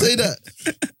thing, did I but- say that?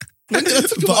 When did I talk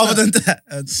But about other that?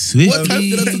 than that, What time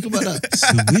did I talk about that?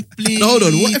 Swiftly. No, hold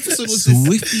on. What episode was this?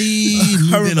 Swiftly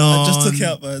I moving on. just took it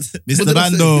out, man. Mr. What did I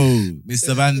say?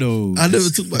 Mr. Bando. I never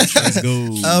talked about Let's that.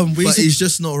 go. We But should it's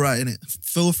just not right, innit?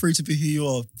 feel free to be who you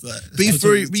are. Like, Be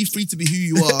free to be who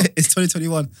you are, It's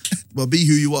 2021. but be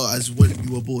who you are as when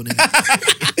you were born,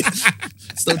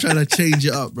 innit? Stop trying to change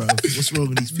it up, bro. What's wrong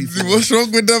with these people? What's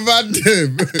wrong with the man,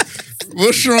 Tim?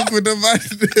 What's wrong with the man,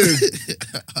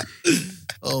 Tim?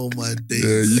 Oh my days.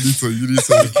 Yeah, you need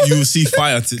to. You will see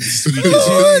fire this week.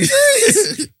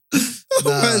 Nah,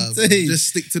 my days. just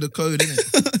stick to the code,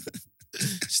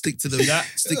 innit? Stick to the That-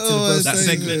 stick to Oh, the my birth That days.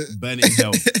 certificate. segment, burn it in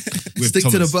hell. With Stick to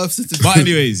the Thomas. birth certificate. But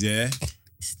anyways, yeah,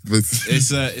 But it's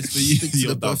for you. Stick to You're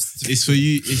the dumb. birth It's for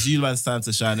you. It's you, man's time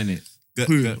to shine, innit?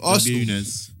 Who? Arsenal?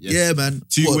 Yes. Yeah, man.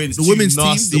 Two What, wins, The two women's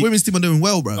nasty- team. The women's team are doing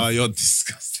well, bro. Oh, you're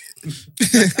disgusting.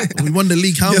 We won the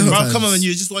league how many Bro, times? come on, man.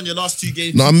 You just won your last 2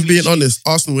 games. no, I'm Clean being sheet. honest.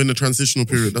 Arsenal were in the transitional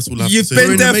period. That's all I have You've to say.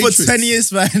 been in the there for Matrix. 10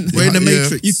 years, man. We're in the Yeah.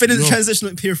 matrix. You've been in the No.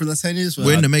 transitional period for the 10 years, man.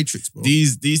 We're in the matrix, bro.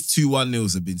 These 2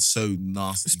 1-0s have been so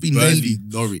nasty. It's been Burnley, needy.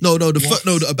 Norwich. No, the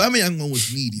Aubameyang one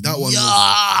was needy. That one was.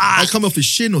 I come off his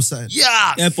shin or something.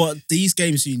 Yeah. Yeah, but these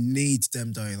games, you need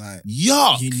them, though. Like,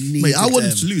 Yeah. you need Mate, I them.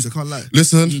 wanted to lose. I can't lie.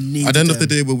 Listen, You need at the end of them.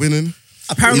 the day, we're winning.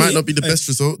 It Apparently, might not be the best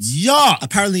results. Yeah.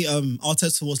 Apparently,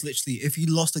 Arteta was literally, if you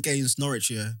lost against Norwich,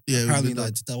 Yeah, apparently, we did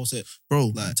like, that was it.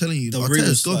 Bro, Like, I'm telling you, The Arteta's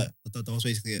rumors, gone. like, that was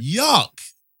basically it. Yuck.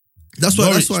 That's why.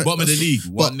 Norwich, That's why. bottom of the that's league,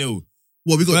 but- 1-0.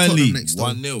 Well, we got Burnley, Tottenham next. though.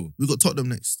 1-0. We got Tottenham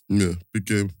next. Yeah, big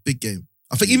game. Big game.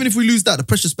 I think even if we lose that, the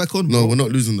pressure's back on. No, bro. we're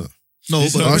not losing that. No,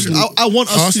 It's but not- Arsenal- I want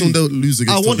us Arsenal to. don't lose I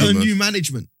against want a Tottenham. new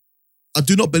management. I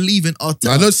do not believe in Arteta.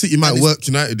 I know City might And it's- work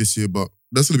United this year, but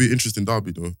that's going to be an interesting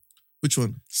derby, though. Which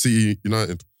one? City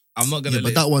United. I'm not gonna Yeah, but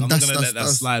let that one, I'm not that's- gonna let that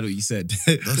that's- slide what you said.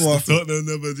 What? Tottenham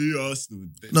never do Arsenal.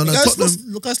 No, You guys Tottenham.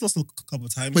 lost a couple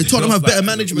of times. Wait, Tottenham lost have better like-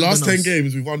 management. Last than 10 us.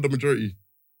 games, we've won the majority.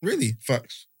 Really?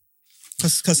 Facts.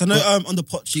 Because I know on the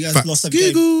pot you guys Facts. lost that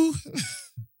game.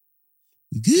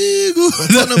 Giggle.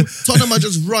 But Tottenham are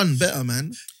just run better,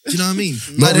 man. Do you know what I mean?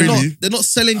 Not they're really. They're not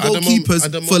selling At the goalkeepers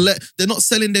moment- for less. They're not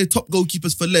selling their top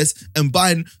goalkeepers for less and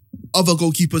buying other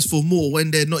goalkeepers for more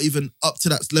when they're not even up to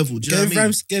that level. Do you know what I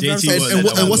mean? Give JT Rams was-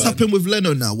 And what's Leno, happened with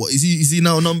Leno now? What is he? Is he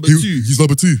now number He- 2? He's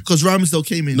number 2. Because Ramsdale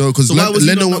came in. No, because so why was he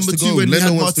Leno not wants number to 2 go. when we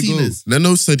Leno had wants to go. Martinez?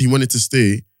 Leno said he wanted to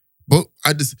stay, but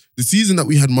at the season that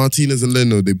we had Martinez and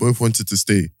Leno, they both wanted to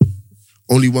stay.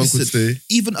 Only one could Listen, stay.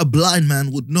 Even a blind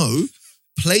man would know.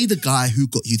 Play the guy who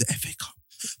got you the FA Cup.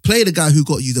 Play the guy who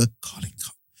got you the Carling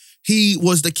Cup. He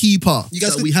was the keeper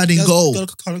that we had in goal.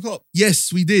 Got a Carling Cup.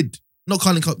 Yes, we did. Not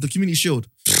Carling Cup, the Community Shield.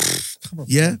 Come on.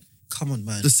 Yeah, Come on,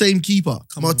 man. the same keeper.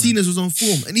 Come on, Martinez was on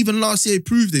form, and even last year he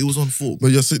proved it. He was on form.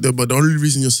 But you're saying, but the only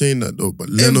reason you're saying that though, but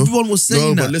Leno. Everyone was saying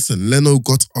No, that. but listen, Leno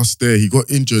got us there. He got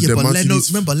injured. Yeah, Then but Leno, Martinez-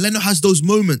 remember, Leno has those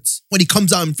moments when he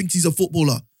comes out and thinks he's a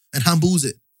footballer and handballs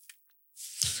it.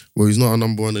 Well, he's not our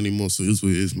number 1 anymore, so it is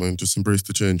what it is, man. Just embrace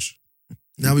the change.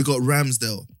 Now we got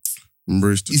Ramsdale.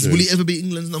 Embrace the change. Will he ever be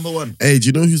England's number 1? Hey, do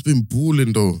you know who's been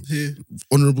balling though? Here.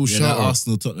 Honourable Yeah, shout that out.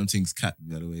 Arsenal Tottenham thing's cat,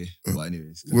 by the way. But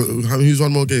anyways. Who's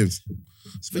won more games?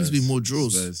 Spurs be more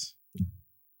draws. Spurs.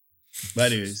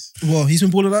 But anyways. Well, he's been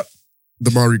balling up.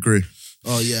 Damari Gray.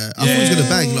 Oh yeah, I thought he was gonna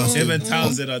bang last Him year. and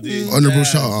Townsend are doing. Honourable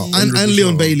shout out. And Honourable Leon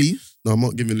shout out. Bailey. No, I'm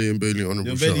not giving Leon Bailey honourable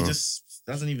Leon shout Bailey out. just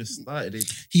hasn't even started.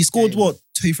 He scored Yeah. what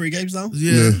 2-3 games now.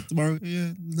 Yeah. Tomorrow,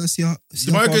 yeah. Let's see how.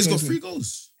 Demare's got 3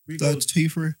 goals. 3 goals.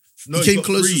 2-3. No, He he's came got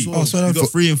close 3. as well. Oh, so He got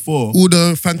 3 and 4. All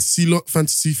the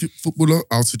fantasy footballer,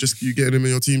 I'll suggest you getting him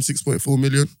in your team. 6.4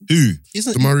 million. Who?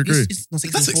 Isn't Damari Gray. He's not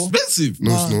 6 That's and 4. expensive.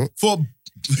 No, Nah. it's not. For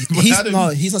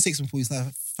He's not 6 and 4. He's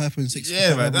like 5.6.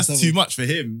 yeah, man, that's too much for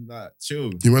him. Like,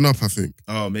 chill. He went up, I think.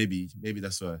 Oh, maybe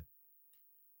that's why.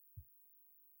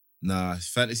 Nah,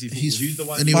 fantasy football. He's Who's the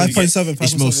one? anyway, 5.7.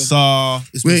 Ishmael 5.7. Sarr.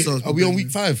 It's Wait, Marcel are we on Company.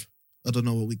 week 5? I don't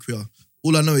know what week we are.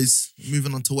 All I know is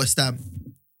moving on to West Ham.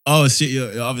 Oh shit,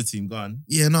 your other team gone.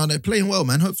 Yeah, no, they're playing well,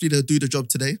 man. Hopefully they'll do the job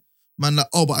today. Man, like,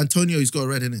 but Antonio's got a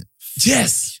red in it.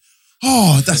 Yes.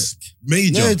 Oh, that's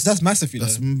major. No, that's massive, you know.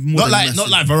 That's more not than like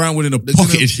massive. Varane winning a They're gonna-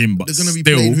 pocketed him, but They're gonna be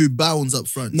still. playing who bounds up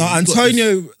front. No, He's got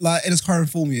Antonio, like in his current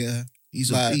form, yeah,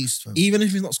 he's like, a beast, fam. even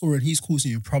if he's not scoring, he's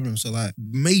causing you problems. So like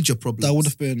Major problems. that would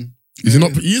have been. Is he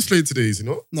not? He is playing today, is he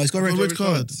not? No, he's got a a red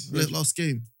card last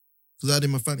game because I had him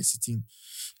in my fantasy team.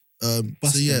 So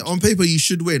Bastard. yeah, on paper you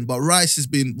should win, but Rice has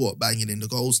been banging in the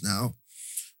goals now.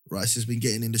 Rice has been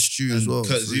getting in the stew as And well.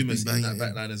 Kurt so he's Zuma's been in banging that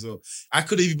in. back line as well. I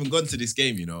could have even gone to this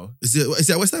game, you know. Is it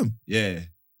at West Ham? Yeah.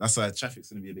 That's why traffic's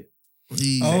gonna be a bit.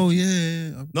 Oh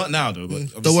yeah. Not now though,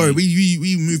 but Don't worry, obviously-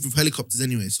 we move with helicopters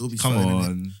anyway, so we'll be come fine, innit?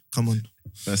 on. Come on,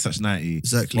 That's such 90.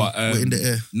 exactly. But, We're in the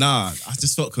air. Nah, I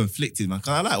just felt conflicted, man. 'Cause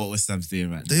I like what West Ham's doing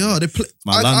right now. They are.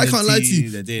 My I London can't lie to team, you.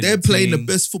 doing They're their playing the thing.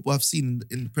 best football I've seen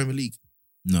in the Premier League.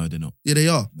 No, they're not. Yeah, they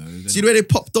are. No, they're See not. the way they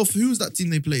popped off. Who was that team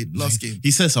they played last game?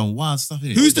 He said some wild stuff.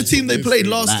 Innit? Who's the team they played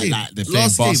last Like- game? Like they're playing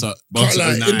Last game. Barca, Barca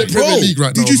Like, in the United. Premier League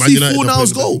right did now, you Man see United are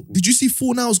Fornal's playing goal? the- Did you see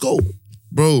Fornal's goal?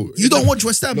 Bro, You don't watch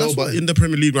West Ham, No, that's but why. in the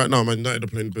Premier League right now, Man United are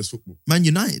playing the best football. Man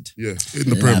United. Yeah, in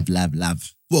the Prem. Lab.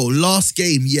 Well, last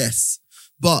game, yes.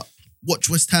 But watch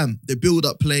West Ham. They build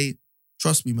up play.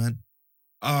 Trust me, man.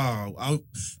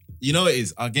 You know what it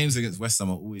is? Our games against West Ham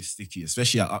are always sticky,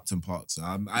 especially at Upton Park. So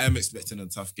I am expecting a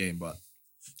tough game, but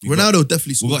Ronaldo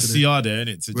definitely we scored got today. CR there,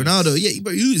 innit? to just- Ronaldo, yeah,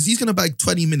 but he's going to bag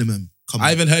 20 minimum. Come on.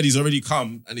 I even heard he's already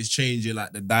come and he's changing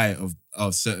like the diet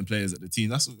of certain players at the team.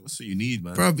 That's what you need,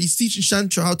 man. Bruv, he's teaching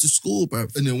Sancho how to score,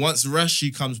 bruv. And then once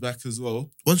Rashi comes back as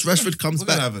well, Once Rashford comes we're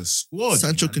gonna back, have a squad.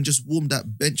 Sancho man. can just warm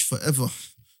that bench forever.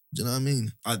 Do you know what I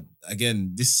mean?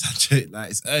 Again, this Sancho,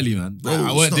 like it's early, man. Bro,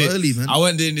 Like, it's not early, man. I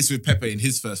weren't doing this with Pepe in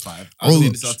his first 5. I Oh, was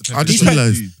doing this after Pepe. I just He's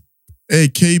realised. 22. Hey,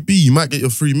 KB, you might get your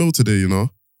free meal today, you know,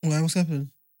 Why? What's happening?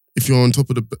 if you're on top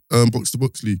of the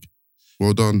box-to-box league.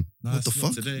 Well done. No, What it's the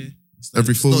not fuck? Today. It's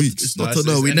Every it's 4 not- weeks. It's No, not it's- to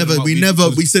know. it's We end of never, the we month. never,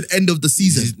 we said end of the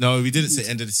season. No, we didn't say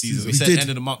end of the season. We We said did. end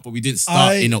of the month, but we didn't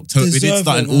start I in October. We didn't deserve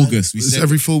start it, in man. August. We It's said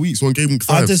every 4 weeks, one game week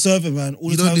I 5. deserve it, man.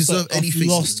 All You the don't times deserve that I've anything.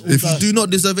 Lost all If you that. You do not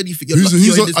deserve anything. You're Who's lucky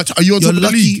you're in this- are you on top you're of the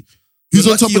lucky- league? Who's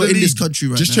you're on top lucky of the you're in this league? country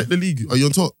right Just now. check the league. Are you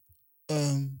on top?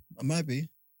 I might be.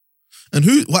 And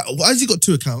why has he got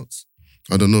 2 accounts?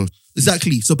 I don't know.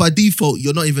 Exactly. So by default,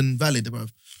 you're not even valid, bruv.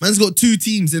 Man's got 2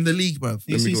 teams in the league, bruv.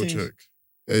 Let me go CC. check.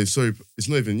 Hey, sorry, it's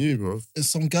not even you, bro. It's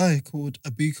some guy called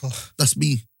Abuka. That's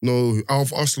me. No,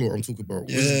 Alf Arsenal I'm talking about.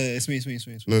 Yeah, it's me.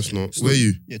 No, it's not. Where are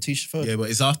you? Yeah, Tisha third. Yeah, but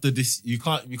it's after this. You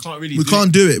can't really. We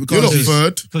can't do it. We You're can't not do it.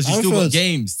 third. because you I'm still got first.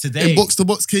 games today. In box to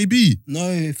box KB.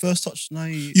 No, first touch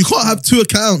night. You can't have 2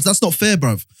 accounts. That's not fair,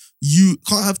 bruv. You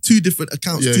can't have 2 different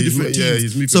accounts, Yeah, 2 he's different mo- yeah, teams.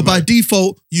 he's moving So by mad.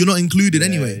 default, you're not included Yeah,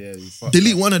 anyway. yeah, you fucked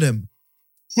Delete up. one of them.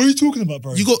 What are you talking about,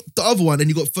 bro? You got the other one, and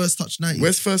you got first touch 90.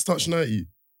 Where's first touch 90?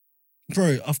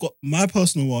 Bro, I've got my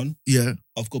personal one. Yeah.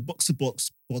 I've got box to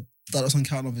box, but that doesn't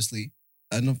count, obviously.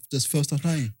 And there's first touch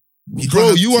 90. You Bro, can't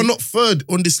have you are two- not third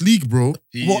on this league, bro.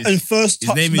 He What is. in first His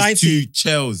touch name is 90? Two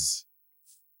Chels.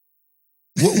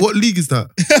 What league is that?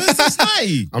 That's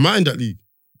 90. Am I in that league?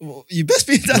 Well, you best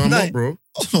be in No, that I'm not, night. bro.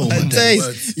 Oh, my Days.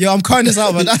 word. Yo, I'm crying this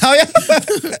out, man. How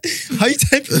you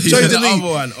telling people to Yeah, join the the league?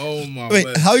 other one. Oh my Wait,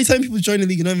 word. how are you telling people to join the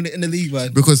league and not even in the league,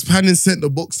 man? Because Pannin sent the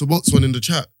box to box one in the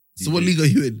chat. So what league are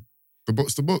you in? The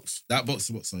box to box. That box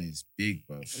to box one is big,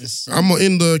 bro. I'm not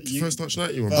in the You- first touch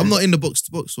 90 one. I'm bro. I'm not in the box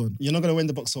to box one. You're not gonna win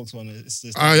the box to box one. It's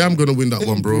I am gonna win that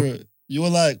one, bro. You're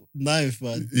like ninth,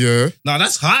 man. Yeah. No,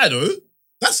 that's high though.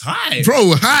 That's high.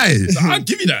 Bro, hi. So I'll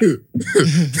give you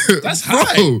that. That's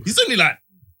high. Bro. He's only like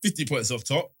 50 points off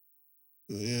top.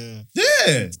 Yeah,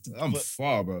 Yeah. I'm But-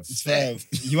 far, bro. it's fair.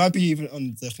 You might be even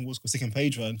on the what's called second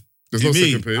page, man. There's no Me,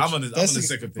 second page. I'm on the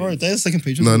second Bro, page. there's a second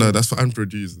page. No, that's for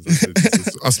Android users. That's it.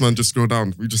 It's us, man, just scroll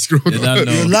down. We just scroll Yeah, down.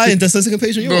 no. You're lying. There's no second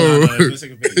page on yours. No. No, there's no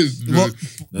second page. What?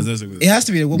 There's no second It page. has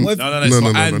to be. What if, No, it's No, for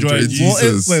no, no, Android no, users. what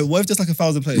if, Jesus. wait, what if there's like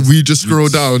 1,000 players? We just scroll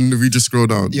down. We just scroll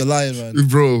down. You're lying, man.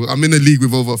 Bro, I'm in a league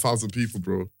with over 1,000 people,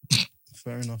 bro.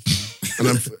 Fair enough. And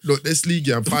look, this league,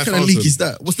 yeah, I'm What 5,000. kind of league is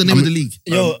that? What's the name of the league?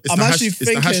 Yo, It's I'm the actually it's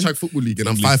thinking. the hashtag football league, and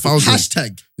I'm 5,000.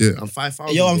 Hashtag. Yeah, I'm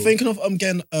 5,000. Yo, I'm bro. thinking of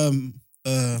getting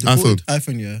iPhone.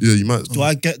 iPhone, yeah. Yeah, you might. Do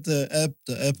I get the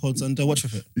AirPods and the watch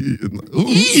with it?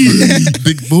 Ooh,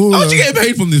 big boy. How'd you get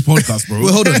paid from this podcast, bro?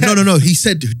 Wait, hold on. No. He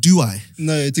said, "Do I?"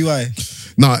 No, do I?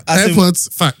 Nah, As in-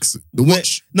 AirPods, facts. The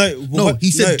watch. No, No, he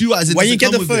said, "Do I?" As in, when does you it get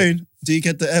come the with it? phone, do you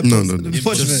get the AirPods? No. and the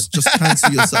watch with it? Just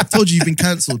cancel yourself. I told you you've been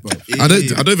cancelled, bro. I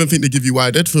don't even think they give you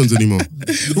wired headphones anymore.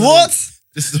 What?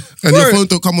 And your Bro. phone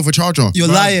don't come with a charger. You're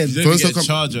lying. You don't Phones even don't get a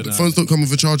charger now. Phones don't come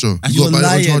with a charger. You You're got to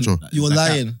buy your own lying. charger. You're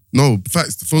lying. No,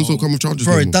 facts. The phones don't come with chargers.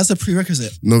 Bro, anymore. that's a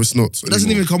prerequisite. No, it's not. It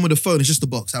doesn't even come with a phone. It's just a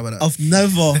box. How about that? I've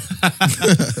never.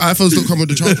 iPhones don't come with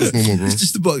the chargers no more, bro. It's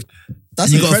just a box.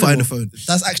 That's You gotta incredible. find a phone.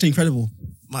 That's actually incredible.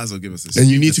 Might as well give us a And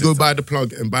you need to go super buy the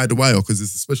plug and buy the wire because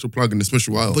it's a special plug and a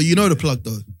special wire. But you know the plug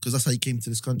though, because that's how you came to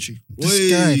this country.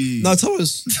 This guy. No,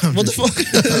 Thomas. What the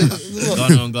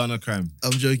fuck? Ghana crime.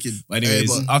 I'm joking. But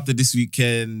anyways, Hey, after this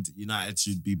weekend, United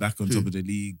should be back on top of the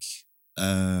league.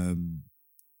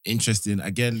 Interesting.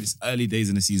 Again, it's early days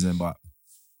in the season, but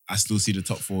I still see the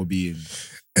top 4 being.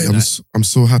 Hey, I'm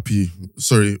so happy.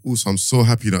 Sorry, also I'm so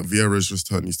happy that Vieira's just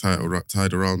turned his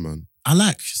tied around, man. I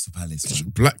like Crystal Palace,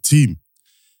 man. Black team,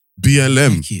 I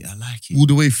BLM, like it. I like it. all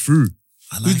the way through.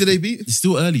 I Who like did it. they beat? It's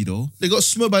still early though. They got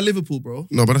smoked by Liverpool, bro.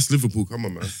 No, but that's Liverpool. Come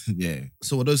on, man, Yeah.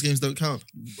 So what, those games don't count.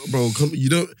 bro. Come, you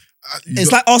don't.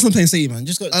 It's like Arsenal playing City, man.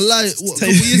 Just got. I lied. What, a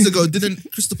couple years ago, didn't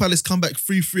Crystal Palace come back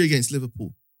 3-3 against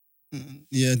Liverpool?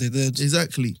 Yeah, they did.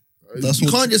 Exactly. That's You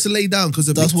what. can't just lay down because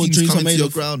the That's big what teams dreams are coming to made your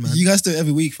of. ground, man. You guys do it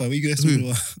every week, fam. You guys Who? do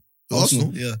it.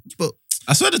 Arsenal? Yeah. But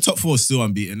I swear the top 4 is still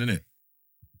unbeaten, isn't it?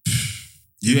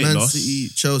 You ain't Man lost. City,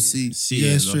 Chelsea. City Yeah,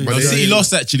 ain't it's lost. true. No, But City they-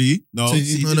 lost actually. No, So-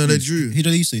 City No, did they lose. drew. Who did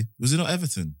they used to? Was it not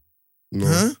Everton? No.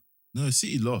 Huh? No,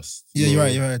 City lost. Yeah, No. you're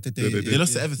right. You're right. They They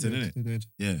lost to Everton, innit? They did.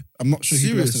 Yeah. I'm not sure who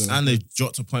Serious? lost to them. And they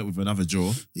dropped a point with another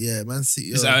draw. Yeah, Man City.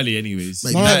 It's early anyways.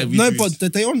 Mate, No, United, we no, drew- but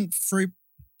did they on 3?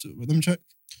 Let me check.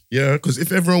 Yeah, because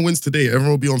if everyone wins today, everyone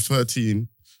will be on 13.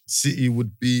 City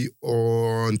would be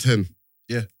on 10.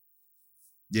 Yeah.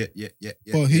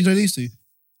 Well, who did they used to?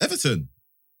 Everton.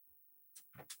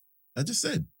 I just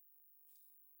said.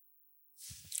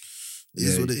 It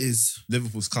is Yeah. what it is.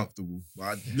 Liverpool's comfortable.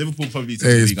 But Liverpool probably take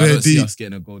Hey, the it's league. I don't bare see deep. us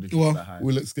getting a goal this Well, that high.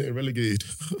 Willock's getting relegated.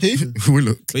 Who?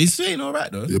 Willock. But he's playing all right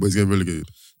though. Yeah, but he's getting relegated.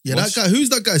 Yeah, What's- that guy. Who's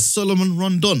that guy? Solomon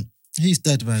Rondon. He's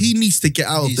dead, man. He needs to get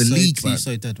out of He's the so, league, man. He's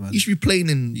so dead, man. He should be playing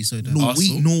in He's so dead.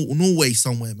 Norway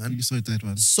somewhere, man. He's so dead,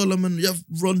 man. Solomon, you have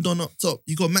Rondon up top.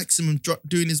 You got Maximum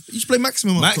doing his. You should play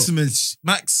Maximum up top.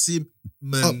 Maximum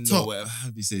Up top. or whatever, how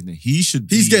do you say his name? He should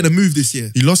He's be, getting a move this year.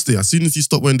 He lost it as soon as he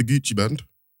stopped wearing the Gucci band.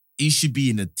 he should be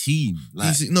in a team.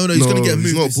 Like, He's gonna get a move.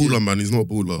 he's not a this year. baller, man. He's not a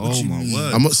baller. oh you my mean?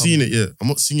 word. I'm not Come seeing it yet. I'm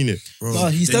not seeing it. Bro. No,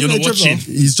 he's Then you're definitely not a dribbler.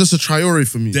 watching. He's just a Traore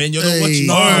for me. Then you're not Hey, watching.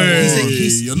 no, Hey,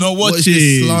 he's- you're not What is this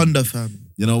watching. slander, fam?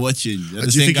 You're not watching. You're the Do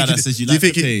you same think guy he that could- says you do like to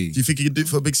think pay. Do you think he could do it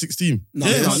for a big 16? No,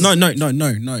 Yeah. no. Thank No,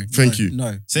 you.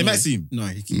 No. Say no. Maxime. No,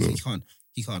 he No. can't.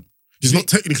 He can't. He's not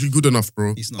technically good enough,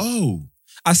 bro. He's not. Oh,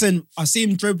 I see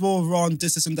him dribble, run,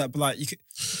 this and that, but like You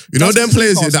know That's them what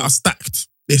players Newcastle- that are stacked.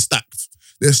 They're stacked.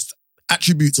 There's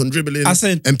attributes on dribbling I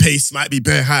said, and pace might be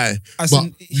very high, I but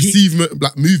said receivement,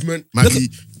 like movement, might Look be.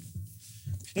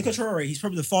 look at Traore. He's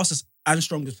probably the fastest and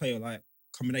strongest player, like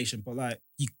combination. But like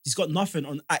he's got nothing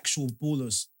on actual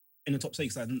ballers in the top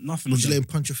 6. Like nothing. Would you on let them. him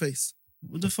punch your face?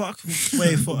 What the fuck?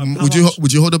 Wait for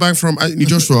Would you hold a bang from Anthony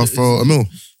Joshua for a mil?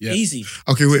 Yeah. Easy,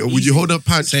 Okay, wait. Would you hold a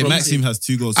punch Say from? Maxim has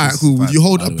 2 goals. Alright, since cool. Would five, you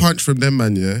hold by a the way. punch from them,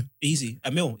 man? Yeah. easy. A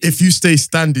mil. If you stay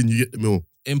standing, you get the mil.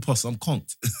 Impost, I'm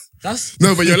conked. That's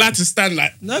No, but you're allowed to stand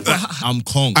like. no, but I'm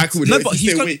conked. Alright, cool. No, If but you he's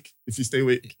stay got- awake. If you stay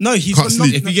awake. no, he's Can't gonna knock,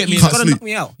 sleep. If you get me- he's Can't gonna sleep. knock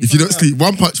me out. If He's you gonna don't knock me sleep,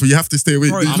 one punch, but you have to stay awake.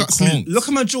 Bro, You I'm can't sleep. conked. out. Look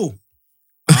at my jaw.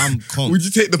 I'm conked. Would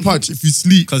you take the punch if you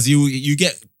sleep? Because you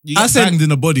get I said- banged in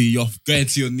the body, you're going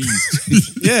to your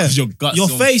knees. Yeah. your guts.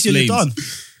 Your on face, you're flames. done.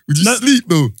 Would you No. sleep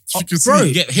though? You can bro, sleep.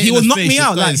 You get hit He in will the knock face, me you're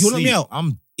out, like, going he will knock me sleep. out.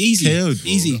 I'm Easy, KO'd,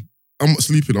 bro. easy, I'm not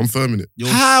sleeping. I'm firming it. You're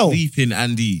How? sleeping,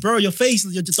 Andy. bro. Your face,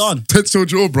 you're just done. Tense your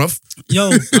jaw, bruv. Yo,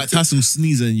 Like Tassel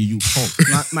sneezing and you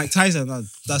conk. Mike Tyson,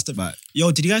 that's the Right. Yo,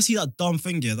 did you guys see that dumb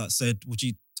thing here that said, would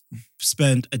you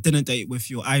spend a dinner date with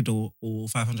your idol or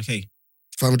 500k?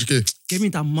 500k. Give me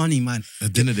that money, man. A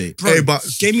dinner date. Bro, Hey, but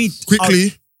give me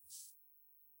quickly,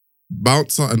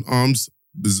 bouncer and arms.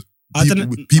 I People,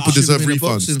 didn't- people I deserve Should've been a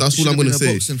refunds. boxing- That's all I'm should've been gonna a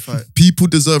say. boxing fight. People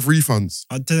deserve refunds.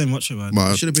 I didn't watch it, man.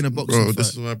 Man, Should have been a boxing bro, fight. this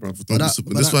is why, bro. But that-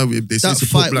 but That's that- why they say that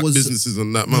support fight black was- businesses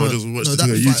and that. Man, No, just watch no, the that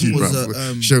thing on fight YouTube, was,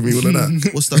 bro. Show me all of that.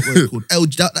 What's that word called?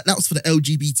 That was for the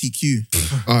LGBTQ.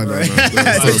 Oh, no, no. It's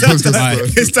done,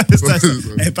 it's done, it's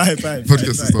done. Hey, bye.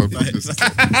 Podcast is done. Podcast is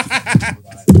done.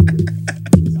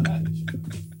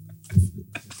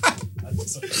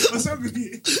 What's wrong with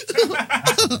you?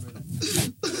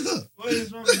 What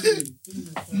is wrong with you?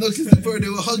 No, because bro, they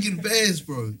were hugging bears,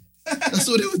 bro. That's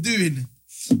what they were doing.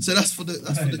 So that's for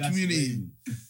the community.